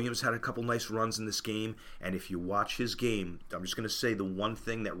 Travion Williams had a couple nice runs in this game, and if you watch his game, I'm just going to say the one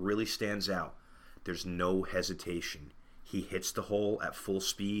thing that really stands out, there's no hesitation. He hits the hole at full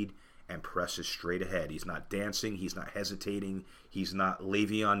speed and presses straight ahead. He's not dancing. He's not hesitating. He's not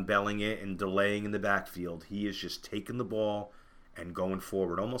Le'Veon Belling it and delaying in the backfield. He is just taking the ball and going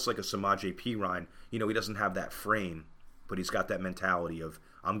forward, almost like a Samaje Perine. He doesn't have that frame, but he's got that mentality of,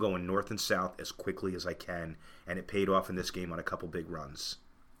 I'm going north and south as quickly as I can, and it paid off in this game on a couple big runs.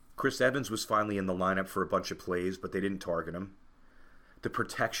 Chris Evans was finally in the lineup for a bunch of plays, but they didn't target him. The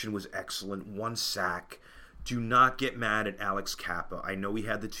protection was excellent. 1 sack. Do not get mad at Alex Kappa. I know he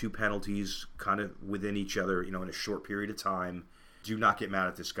had the 2 penalties kind of within each other, in a short period of time. Do not get mad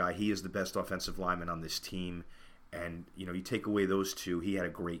at this guy. He is the best offensive lineman on this team. And, you take away those 2, he had a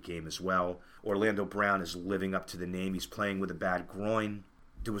great game as well. Orlando Brown is living up to the name. He's playing with a bad groin.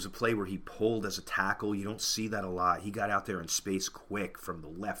 There was a play where he pulled as a tackle. You don't see that a lot. He got out there in space quick from the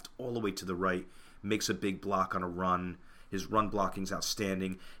left all the way to the right. Makes a big block on a run. His run blocking's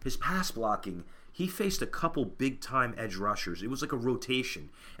outstanding. His pass blocking, he faced a couple big-time edge rushers. It was like a rotation,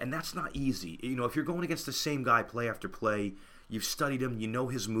 and that's not easy. If you're going against the same guy play after play, you've studied him, you know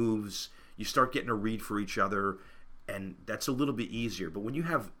his moves, you start getting a read for each other, and that's a little bit easier. But when you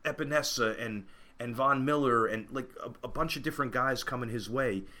have Epinesa and Von Miller and like a bunch of different guys coming his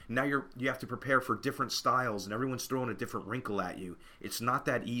way, now you have to prepare for different styles, and everyone's throwing a different wrinkle at you. It's not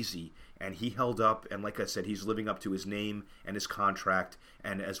that easy, and he held up, and like I said, he's living up to his name and his contract,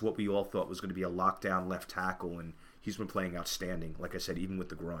 and as what we all thought was going to be a lockdown left tackle, and he's been playing outstanding, like I said, even with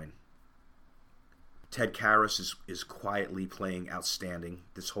the groin. Ted Karras is quietly playing outstanding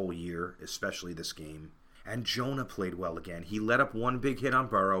this whole year, especially this game. And Jonah played well again. He let up 1 big hit on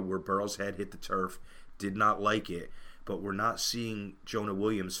Burrow where Burrow's head hit the turf. Did not like it. But we're not seeing Jonah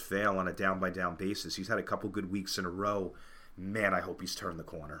Williams fail on a down-by-down basis. He's had a couple good weeks in a row. Man, I hope he's turned the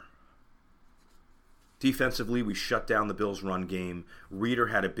corner. Defensively, we shut down the Bills' run game. Reeder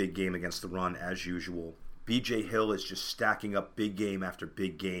had a big game against the run, as usual. B.J. Hill is just stacking up big game after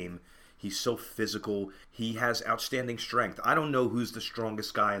big game. He's so physical. He has outstanding strength. I don't know who's the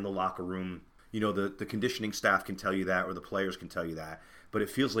strongest guy in the locker room. The conditioning staff can tell you that, or the players can tell you that. But it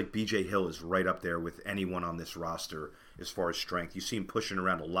feels like B.J. Hill is right up there with anyone on this roster as far as strength. You see him pushing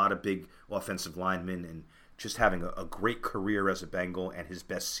around a lot of big offensive linemen and just having a great career as a Bengal and his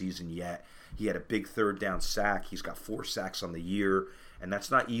best season yet. He had a big 3rd down sack. He's got 4 sacks on the year, and that's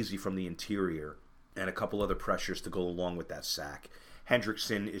not easy from the interior. And a couple other pressures to go along with that sack.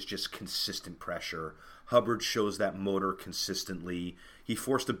 Hendrickson is just consistent pressure. Hubbard shows that motor consistently. He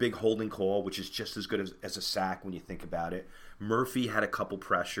forced a big holding call, which is just as good as a sack when you think about it. Murphy had a couple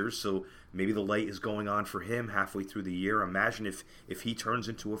pressures, so maybe the light is going on for him halfway through the year. Imagine if he turns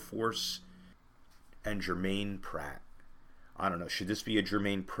into a force. And Jermaine Pratt. I don't know, should this be a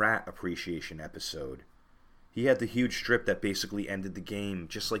Jermaine Pratt appreciation episode? He had the huge strip that basically ended the game,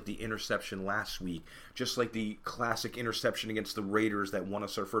 just like the interception last week, just like the classic interception against the Raiders that won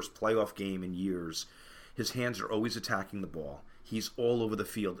us our first playoff game in years. His hands are always attacking the ball. He's all over the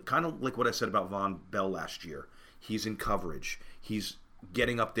field, kind of like what I said about Von Bell last year. He's in coverage. He's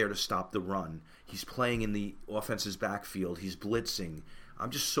getting up there to stop the run. He's playing in the offense's backfield. He's blitzing. I'm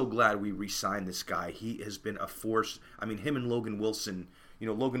just so glad we re-signed this guy. He has been a force. I mean, him and Logan Wilson.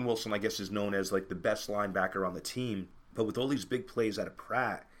 Logan Wilson, I guess, is known as like the best linebacker on the team. But with all these big plays out of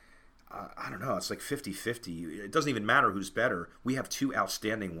Pratt, I don't know. It's like 50-50. It doesn't even matter who's better. We have 2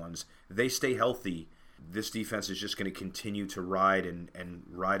 outstanding ones. They stay healthy. This defense is just going to continue to ride and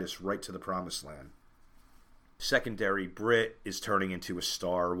ride us right to the promised land. Secondary, Britt is turning into a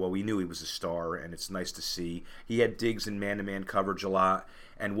star. Well, we knew he was a star, and it's nice to see. He had Diggs in man-to-man coverage a lot,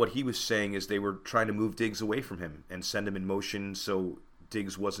 and what he was saying is they were trying to move Diggs away from him and send him in motion so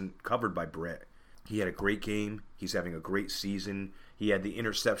Diggs wasn't covered by Britt. He had a great game. He's having a great season. He had the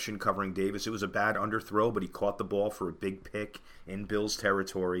interception covering Davis. It was a bad underthrow, but he caught the ball for a big pick in Bills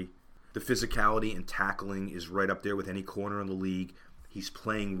territory. The physicality and tackling is right up there with any corner in the league. He's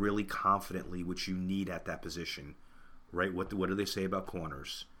playing really confidently, which you need at that position, right? What do they say about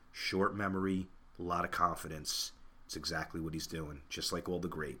corners? Short memory, a lot of confidence. It's exactly what he's doing, just like all the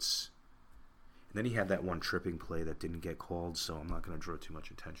greats. And then he had that one tripping play that didn't get called, so I'm not going to draw too much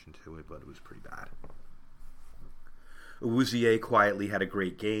attention to it, but it was pretty bad. Awuzie quietly had a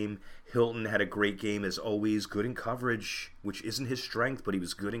great game. Hilton had a great game as always. Good in coverage, which isn't his strength, but he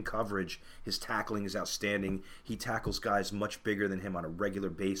was good in coverage. His tackling is outstanding. He tackles guys much bigger than him on a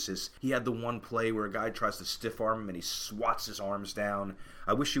regular basis. He had the one play where a guy tries to stiff arm him and he swats his arms down.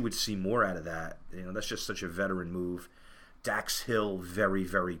 I wish you would see more out of that. That's just such a veteran move. Dax Hill, very,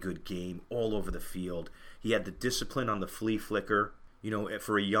 very good game all over the field. He had the discipline on the flea flicker.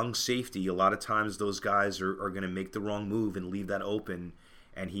 For a young safety, a lot of times those guys are going to make the wrong move and leave that open,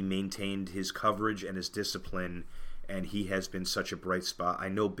 and he maintained his coverage and his discipline, and he has been such a bright spot. I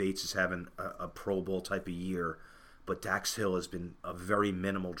know Bates is having a Pro Bowl type of year, but Dax Hill has been a very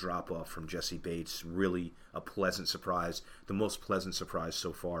minimal drop-off from Jesse Bates. Really a pleasant surprise, the most pleasant surprise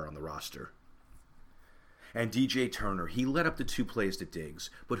so far on the roster. And DJ Turner, he led up the 2 plays to Diggs.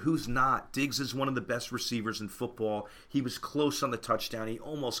 But who's not? Diggs is one of the best receivers in football. He was close on the touchdown. He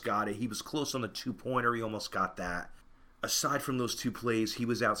almost got it. He was close on the 2-pointer. He almost got that. Aside from those 2 plays, he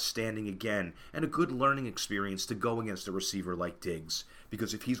was outstanding again. And a good learning experience to go against a receiver like Diggs.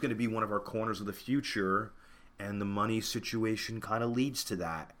 Because if he's going to be one of our corners of the future, and the money situation kind of leads to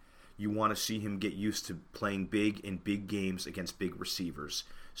that, you want to see him get used to playing big in big games against big receivers.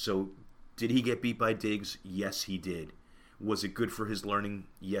 So, did he get beat by Diggs? Yes, he did. Was it good for his learning?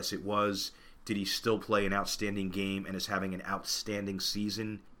 Yes, it was. Did he still play an outstanding game and is having an outstanding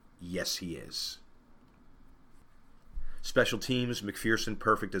season? Yes, he is. Special teams, McPherson,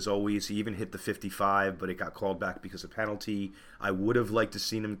 perfect as always. He even hit the 55, but it got called back because of penalty. I would have liked to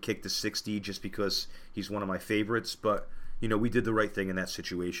seen him kick the 60 just because he's one of my favorites, but, we did the right thing in that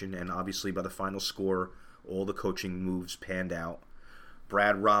situation, and obviously by the final score, all the coaching moves panned out.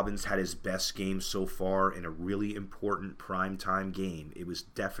 Brad Robbins had his best game so far in a really important primetime game. It was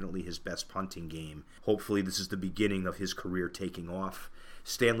definitely his best punting game. Hopefully this is the beginning of his career taking off.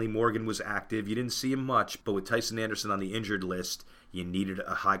 Stanley Morgan was active. You didn't see him much, but with Tyson Anderson on the injured list, you needed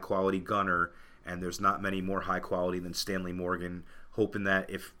a high-quality gunner, and there's not many more high-quality than Stanley Morgan. Hoping that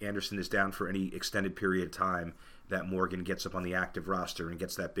if Anderson is down for any extended period of time, that Morgan gets up on the active roster and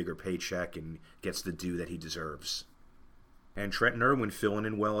gets that bigger paycheck and gets the due that he deserves. And Trenton Irwin filling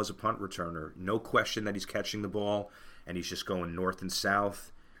in well as a punt returner. No question that he's catching the ball, and he's just going north and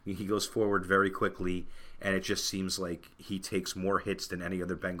south. He goes forward very quickly, and it just seems like he takes more hits than any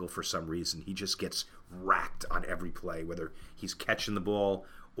other Bengal for some reason. He just gets racked on every play, whether he's catching the ball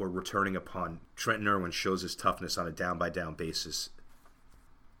or returning a punt. Trenton Irwin shows his toughness on a down-by-down basis.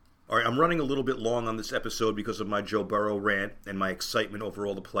 All right, I'm running a little bit long on this episode because of my Joe Burrow rant and my excitement over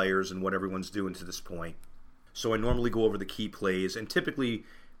all the players and what everyone's doing to this point. So I normally go over the key plays, and typically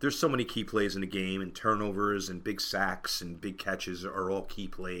there's so many key plays in the game, and turnovers and big sacks and big catches are all key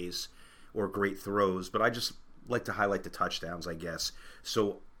plays or great throws, but I just like to highlight the touchdowns, I guess.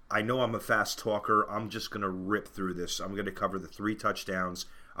 So I know I'm a fast talker. I'm just going to rip through this. I'm going to cover the 3 touchdowns.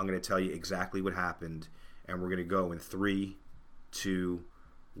 I'm going to tell you exactly what happened, and we're going to go in 3, 2,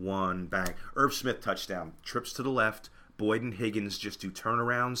 1, bang. Irv Smith touchdown. Trips to the left. Boyd and Higgins just do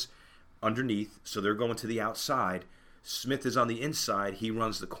turnarounds underneath, so they're going to the outside. Smith is on the inside. He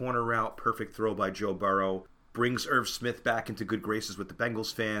runs the corner route. Perfect throw by Joe Burrow. Brings Irv Smith back into good graces with the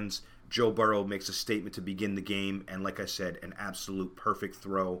Bengals fans. Joe Burrow makes a statement to begin the game, and like I said, an absolute perfect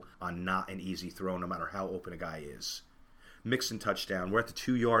throw on not an easy throw, no matter how open a guy is. Mixon touchdown. We're at the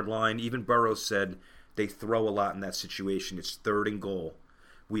 2-yard line. Even Burrow said they throw a lot in that situation. It's 3rd and goal.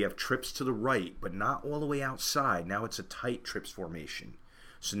 We have trips to the right, but not all the way outside. Now it's a tight trips formation.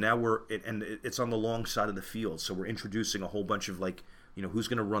 So now it's on the long side of the field. So we're introducing a whole bunch of who's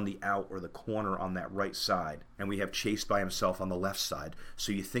going to run the out or the corner on that right side. And we have Chase by himself on the left side.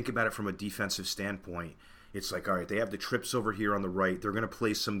 So you think about it from a defensive standpoint. It's like, all right, they have the trips over here on the right. They're going to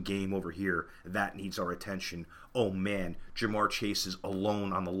play some game over here. That needs our attention. Oh, man, Jamar Chase is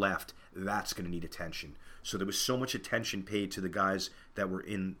alone on the left. That's going to need attention. So there was so much attention paid to the guys that were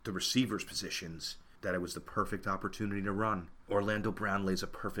in the receivers' positions that it was the perfect opportunity to run. Orlando Brown lays a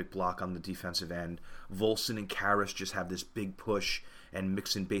perfect block on the defensive end. Volson and Karras just have this big push, and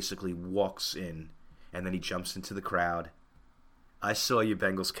Mixon basically walks in, and then he jumps into the crowd. I saw you,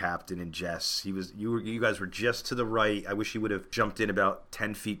 Bengals captain, and Jess. You guys were just to the right. I wish you would have jumped in about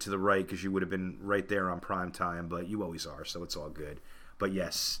 10 feet to the right because you would have been right there on prime time, but you always are, so it's all good. But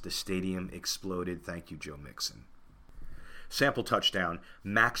yes, the stadium exploded. Thank you, Joe Mixon. Sample touchdown.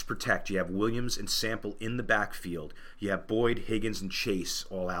 Max protect. You have Williams and Sample in the backfield. You have Boyd, Higgins, and Chase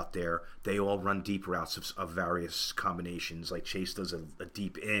all out there. They all run deep routes of various combinations. Like Chase does a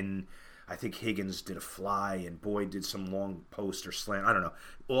deep in. I think Higgins did a fly, and Boyd did some long post or slant. I don't know.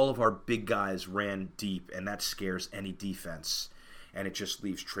 All of our big guys ran deep, and that scares any defense. And it just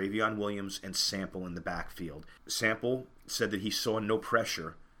leaves Travion Williams and Sample in the backfield. Sample said that he saw no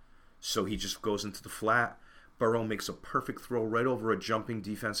pressure, so he just goes into the flat. Burrow makes a perfect throw right over a jumping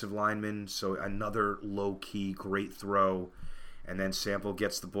defensive lineman, so another low-key great throw. And then Sample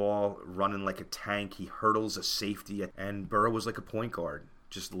gets the ball running like a tank. He hurdles a safety, and Burrow was like a point guard,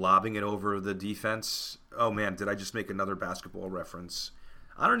 just lobbing it over the defense. Oh, man, did I just make another basketball reference?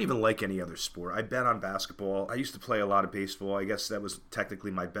 I don't even like any other sport. I bet on basketball. I used to play a lot of baseball. I guess that was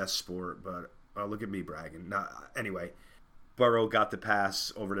technically my best sport, but look at me bragging. Anyway, Burrow got the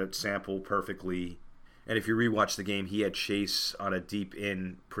pass over to Sample perfectly. And if you rewatch the game, he had Chase on a deep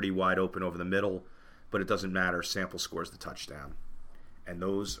in, pretty wide open over the middle, but it doesn't matter. Sample scores the touchdown. And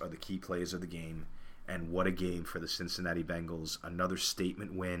those are the key plays of the game. And what a game for the Cincinnati Bengals. Another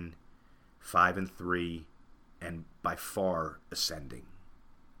statement win, 5-3, and by far ascending.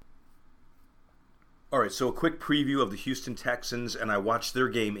 All right, so a quick preview of the Houston Texans, and I watched their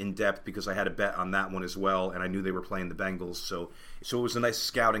game in depth because I had a bet on that one as well, and I knew they were playing the Bengals, so it was a nice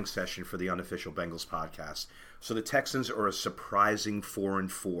scouting session for the Unofficial Bengals podcast. So the Texans are a surprising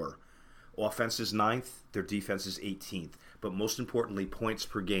 4-4. Offense is 9th, their defense is 18th, but most importantly, points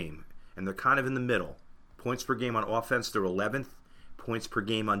per game, and they're kind of in the middle. Points per game on offense, they're 11th. Points per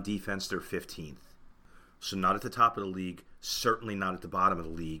game on defense, they're 15th. So not at the top of the league, certainly not at the bottom of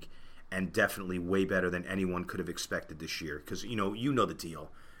the league, and definitely way better than anyone could have expected this year. Because, you know the deal.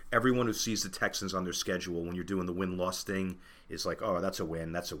 Everyone who sees the Texans on their schedule when you're doing the win-loss thing is like, oh, that's a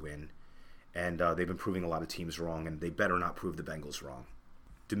win, that's a win. And they've been proving a lot of teams wrong, and they better not prove the Bengals wrong.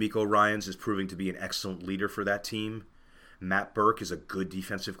 DeMeco Ryans is proving to be an excellent leader for that team. Matt Burke is a good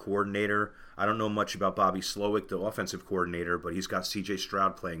defensive coordinator. I don't know much about Bobby Slowick, the offensive coordinator, but he's got C.J.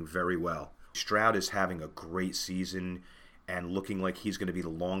 Stroud playing very well. Stroud is having a great season and looking like he's going to be the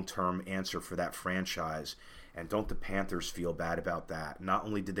long-term answer for that franchise. And don't the Panthers feel bad about that? Not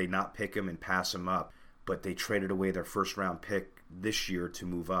only did they not pick him and pass him up, but they traded away their first-round pick this year to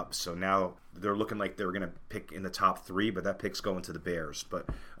move up. So now they're looking like they're going to pick in the top 3, but that pick's going to the Bears. But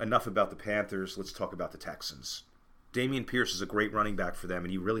enough about the Panthers. Let's talk about the Texans. Dameon Pierce is a great running back for them,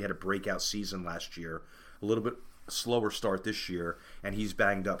 and he really had a breakout season last year. A little bit slower start this year, and he's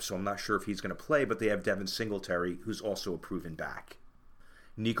banged up, so I'm not sure if he's going to play, but they have Devin Singletary, who's also a proven back.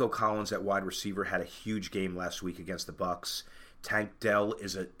 Nico Collins at wide receiver had a huge game last week against the Bucs. Tank Dell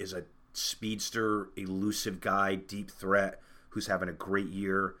is a speedster, elusive guy, deep threat, who's having a great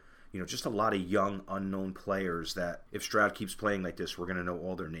year. Just a lot of young, unknown players that if Stroud keeps playing like this, we're going to know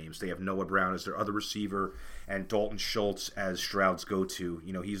all their names. They have Noah Brown as their other receiver and Dalton Schultz as Stroud's go-to.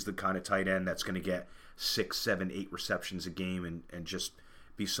 He's the kind of tight end that's going to get 6, 7, 8 receptions a game and just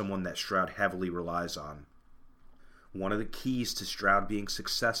be someone that Stroud heavily relies on. One of the keys to Stroud being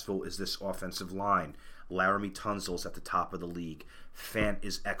successful is this offensive line. Laramie Tunsil's at the top of the league. Fant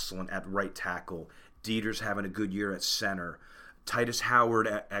is excellent at right tackle. Dieter's having a good year at center. Titus Howard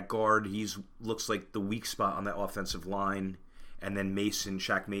at guard, looks like the weak spot on that offensive line. And then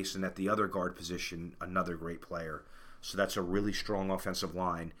Shaq Mason at the other guard position, another great player. So that's a really strong offensive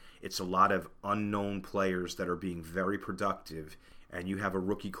line. It's a lot of unknown players that are being very productive. And you have a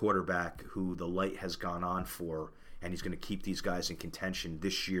rookie quarterback who the light has gone on for, and he's going to keep these guys in contention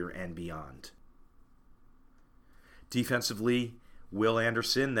this year and beyond. Defensively, Will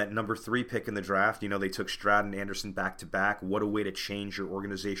Anderson, that number 3 pick in the draft, they took Stroud and Anderson back-to-back. What a way to change your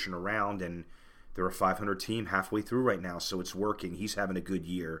organization around, and they're a 500 team halfway through right now, so it's working. He's having a good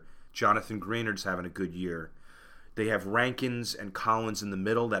year. Jonathan Grainard's having a good year. They have Rankins and Collins in the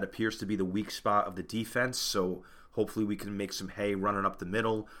middle. That appears to be the weak spot of the defense, so hopefully we can make some hay running up the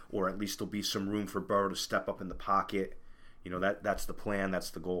middle, or at least there'll be some room for Burrow to step up in the pocket. That's the plan. That's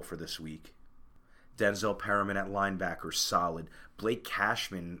the goal for this week. Denzel Perriman at linebacker, solid. Blake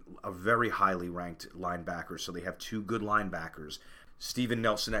Cashman, a very highly ranked linebacker, so they have 2 good linebackers. Steven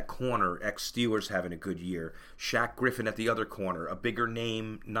Nelson at corner, ex-Steelers, having a good year. Shaq Griffin at the other corner, a bigger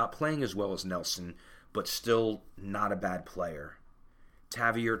name, not playing as well as Nelson, but still not a bad player.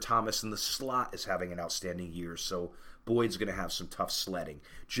 Tavier Thomas in the slot is having an outstanding year, so Boyd's going to have some tough sledding.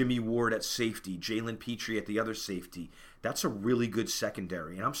 Jimmy Ward at safety, Jalen Petrie at the other safety. That's a really good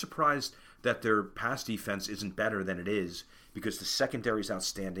secondary, and I'm surprised that their pass defense isn't better than it is because the secondary is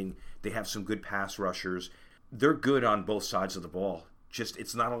outstanding. They have some good pass rushers. They're good on both sides of the ball. Just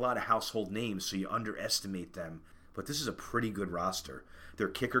it's not a lot of household names, so you underestimate them. But this is a pretty good roster. Their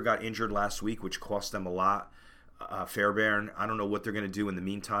kicker got injured last week, which cost them a lot. Fairbairn, I don't know what they're going to do in the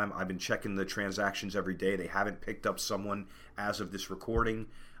meantime. I've been checking the transactions every day. They haven't picked up someone as of this recording.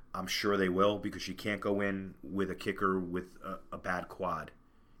 I'm sure they will because you can't go in with a kicker with a bad quad.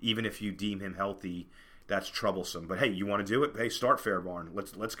 Even if you deem him healthy, that's troublesome. But hey, you want to do it? Hey, start Fairbairn.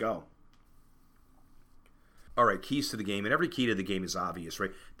 Let's go. All right, keys to the game, and every key to the game is obvious,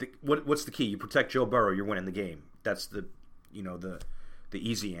 right? What's the key? You protect Joe Burrow, you're winning the game. That's the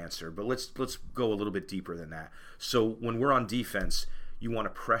easy answer. But let's go a little bit deeper than that. So when we're on defense, you want to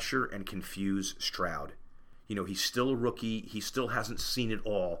pressure and confuse Stroud. He's still a rookie. He still hasn't seen it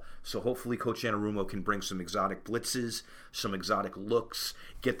all. So hopefully Coach Anarumo can bring some exotic blitzes, some exotic looks,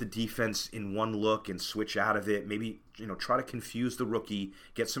 get the defense in one look and switch out of it. Maybe, try to confuse the rookie,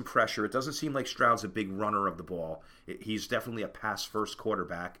 get some pressure. It doesn't seem like Stroud's a big runner of the ball. He's definitely a pass-first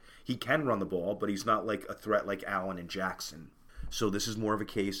quarterback. He can run the ball, but he's not like a threat like Allen and Jackson. So this is more of a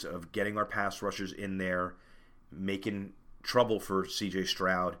case of getting our pass rushers in there, making trouble for C.J.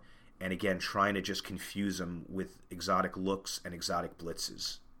 Stroud, and again, trying to just confuse him with exotic looks and exotic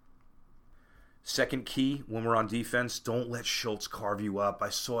blitzes. Second key, when we're on defense, don't let Schultz carve you up. I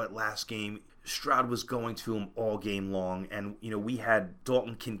saw it last game. Stroud was going to him all game long, and, we had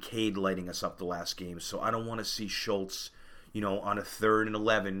Dalton Kincaid lighting us up the last game, so I don't want to see Schultz, on a 3rd and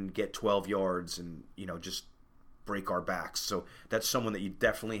 11 get 12 yards and, just break our backs. So that's someone that you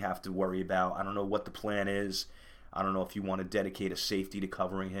definitely have to worry about. I don't know what the plan is. I don't know if you want to dedicate a safety to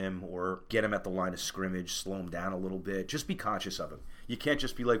covering him or get him at the line of scrimmage, slow him down a little bit. Just be conscious of him. You can't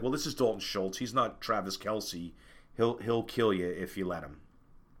just be like, well, this is Dalton Schultz. He's not Travis Kelce. He'll kill you if you let him.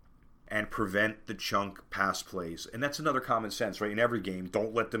 And prevent the chunk pass plays. And that's another common sense, right? In every game,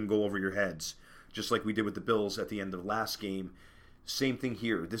 don't let them go over your heads. Just like we did with the Bills at the end of the last game. Same thing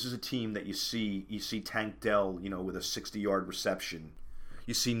here. This is a team that you see Tank Dell, with a 60-yard reception.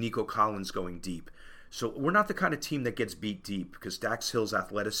 You see Nico Collins going deep. So we're not the kind of team that gets beat deep because Dax Hill's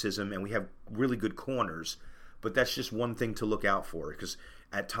athleticism, and we have really good corners, but that's just one thing to look out for because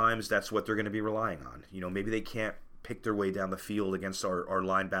at times that's what they're going to be relying on. Maybe they can't pick their way down the field against our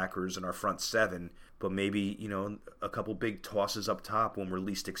linebackers and our front seven, but maybe, a couple big tosses up top when we're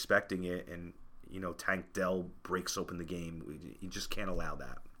least expecting it, and, Tank Dell breaks open the game. You just can't allow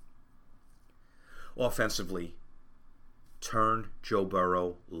that. Offensively, turn Joe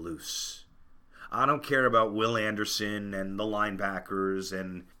Burrow loose. I don't care about Will Anderson and the linebackers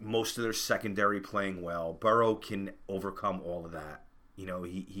and most of their secondary playing well. Burrow can overcome all of that.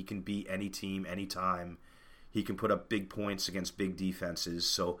 He can beat any team, anytime. He can put up big points against big defenses.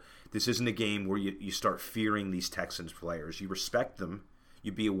 So this isn't a game where you start fearing these Texans players. You respect them.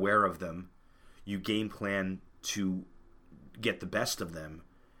 You be aware of them. You game plan to get the best of them.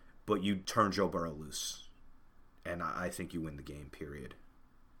 But you turn Joe Burrow loose. And I think you win the game, period.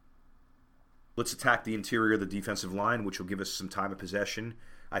 Let's attack the interior of the defensive line, which will give us some time of possession.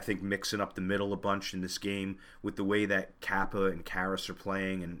 I think mixing up the middle a bunch in this game with the way that Kappa and Karras are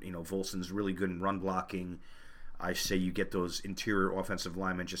playing, and Volson's really good in run blocking. I say you get those interior offensive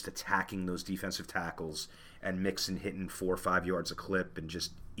linemen just attacking those defensive tackles and mixing, hitting 4 or 5 yards a clip and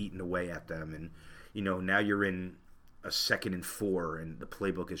just eating away at them. And now you're in a 2nd and 4, and the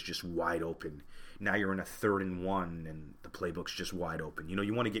playbook is just wide open. Now you're in a 3rd and 1, and the playbook's just wide open.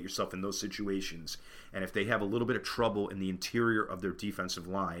 You want to get yourself in those situations. And if they have a little bit of trouble in the interior of their defensive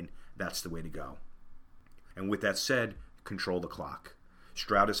line, that's the way to go. And with that said, control the clock.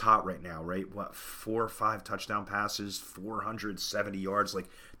 Stroud is hot right now, right? 4 or 5 touchdown passes, 470 yards, like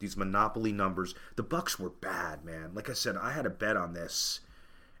these monopoly numbers. The Bucs were bad, man. Like I said, I had a bet on this,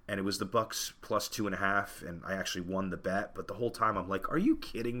 and it was the Bucs plus 2.5, and I actually won the bet. But the whole time I'm like, are you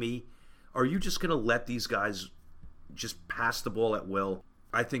kidding me? Are you just going to let these guys just pass the ball at will?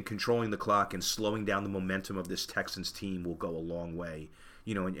 I think controlling the clock and slowing down the momentum of this Texans team will go a long way.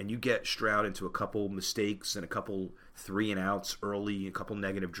 And you get Stroud into a couple mistakes and a couple 3-and-outs early, a couple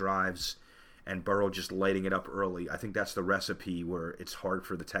negative drives, and Burrow just lighting it up early. I think that's the recipe where it's hard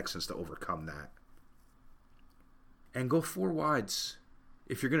for the Texans to overcome that. And go 4 wides.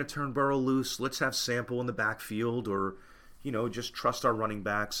 If you're going to turn Burrow loose, let's have Sample in the backfield, or just trust our running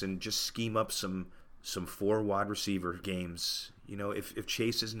backs and just scheme up some 4 wide receiver games. If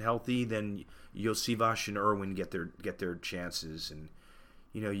Chase isn't healthy, then Yosivas and Irwin get their chances, and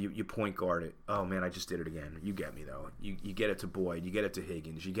you point guard it. Oh man, I just did it again. You get me though. You get it to Boyd, you get it to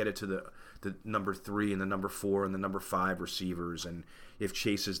Higgins, you get it to the number 3 and the number 4 and the number 5 receivers, and if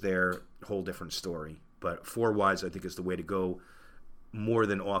Chase is there, whole different story. But 4 wides I think is the way to go more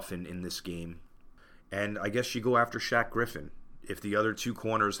than often in this game. And I guess you go after Shaq Griffin. If the other 2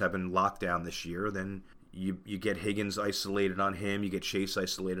 corners have been locked down this year, then you get Higgins isolated on him, you get Chase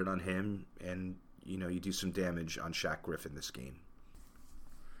isolated on him, and you do some damage on Shaq Griffin this game.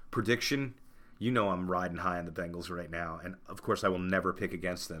 Prediction, I'm riding high on the Bengals right now, and of course I will never pick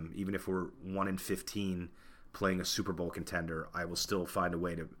against them. Even if we're 1-15 playing a Super Bowl contender, I will still find a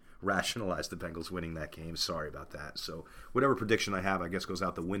way to rationalize the Bengals winning that game. Sorry about that. So whatever prediction I have, I guess, goes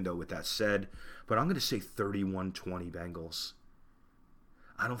out the window with that said. But I'm going to say 31-20 Bengals.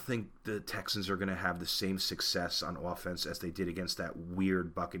 I don't think the Texans are going to have the same success on offense as they did against that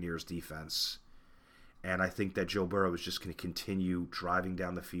weird Buccaneers defense. And I think that Joe Burrow is just going to continue driving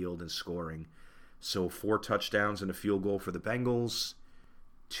down the field and scoring. So 4 touchdowns and a field goal for the Bengals,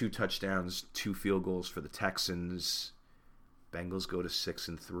 2 touchdowns, 2 field goals for the Texans. Bengals go to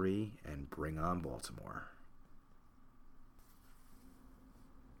 6-3 and bring on Baltimore.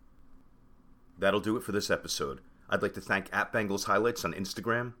 That'll do it for this episode. I'd like to thank @Bengals Highlights on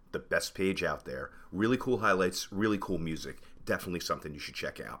Instagram, the best page out there. Really cool highlights, really cool music. Definitely something you should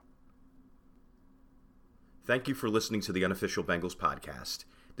check out. Thank you for listening to the Unofficial Bengals Podcast.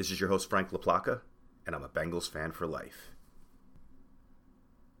 This is your host, Frank LaPlaca, and I'm a Bengals fan for life.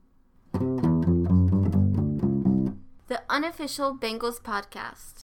 The Unofficial Bengals Podcast.